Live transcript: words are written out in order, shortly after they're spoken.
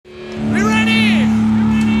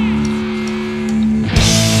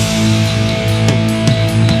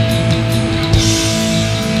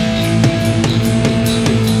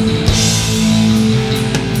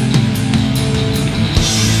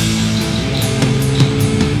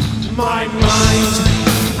My mind,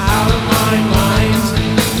 out of my mind,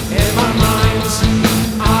 in my mind,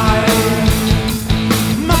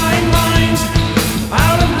 my mind,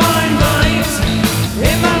 out of my mind,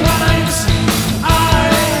 in my mind,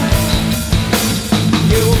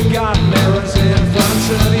 you've got mirrors in front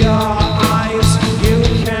of your eyes, you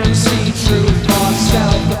can see truth or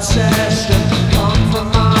self-obsession,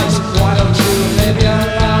 compromise, why don't you live your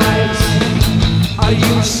lives? Are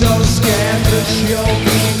you so scared that you'll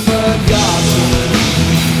be forgotten?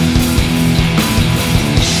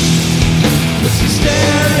 As you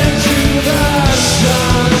stare into the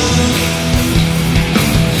sun,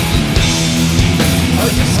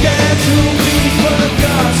 are you scared to be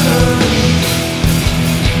forgotten?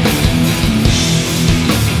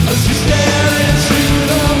 As you stare into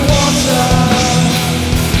the water,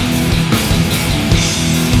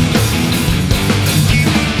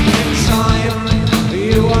 in time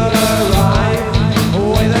you will arrive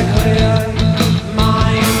with a clear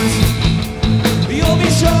mind. You'll be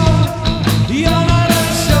sure you're not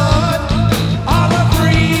assured of a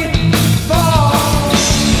free fall.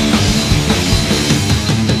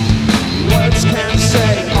 Words can't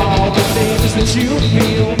say all the things that you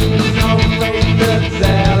feel. No faith that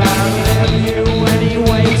they'll outlive you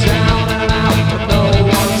anyway. Down and out, but no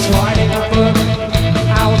one's writing a book.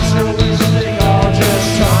 Altruistic or just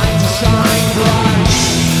trying to shine bright.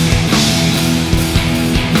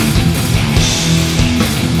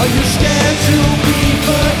 Are you scared to be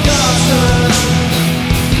forgotten?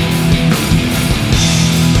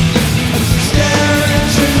 As you stare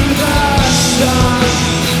into the sun,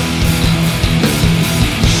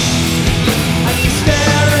 as you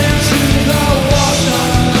stare into the water,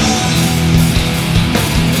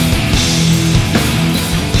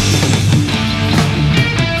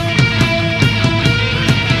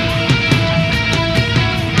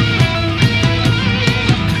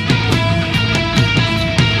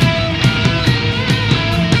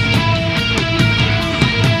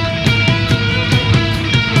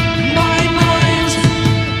 my mind,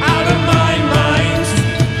 out of my mind,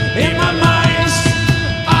 in my mind,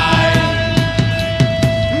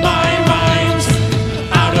 my mind,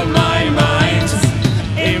 out of my mind,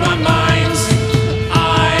 in my mind,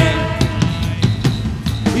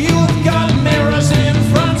 you've got mirrors in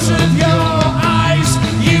front of your eyes,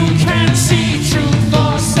 you can't see truth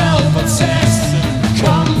or self-obsessed,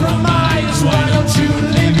 compromise, why don't you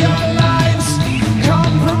live your lives,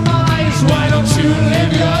 compromise, why don't you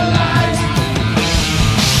live your lives?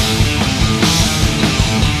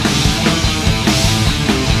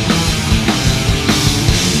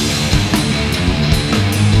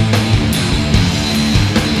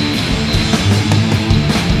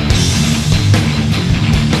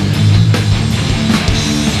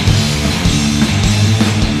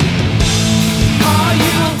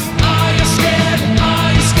 Are you scared?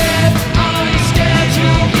 Are you scared? Are you scared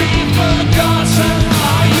you'll be forgotten?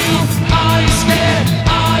 Are you scared?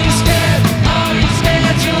 Are you scared? Are you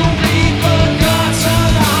scared you'll be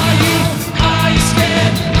forgotten? Are you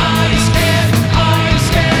scared? Are you scared? Are you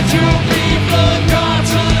scared you'll be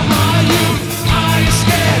forgotten? Are you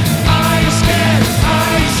scared? Are you scared?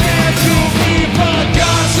 Are you scared you'll be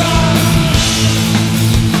forgotten?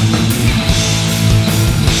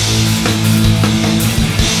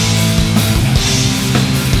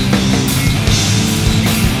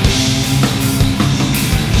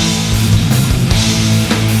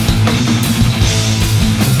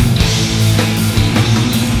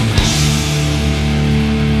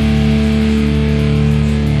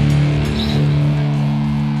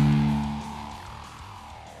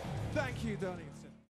 Thank you, Donington.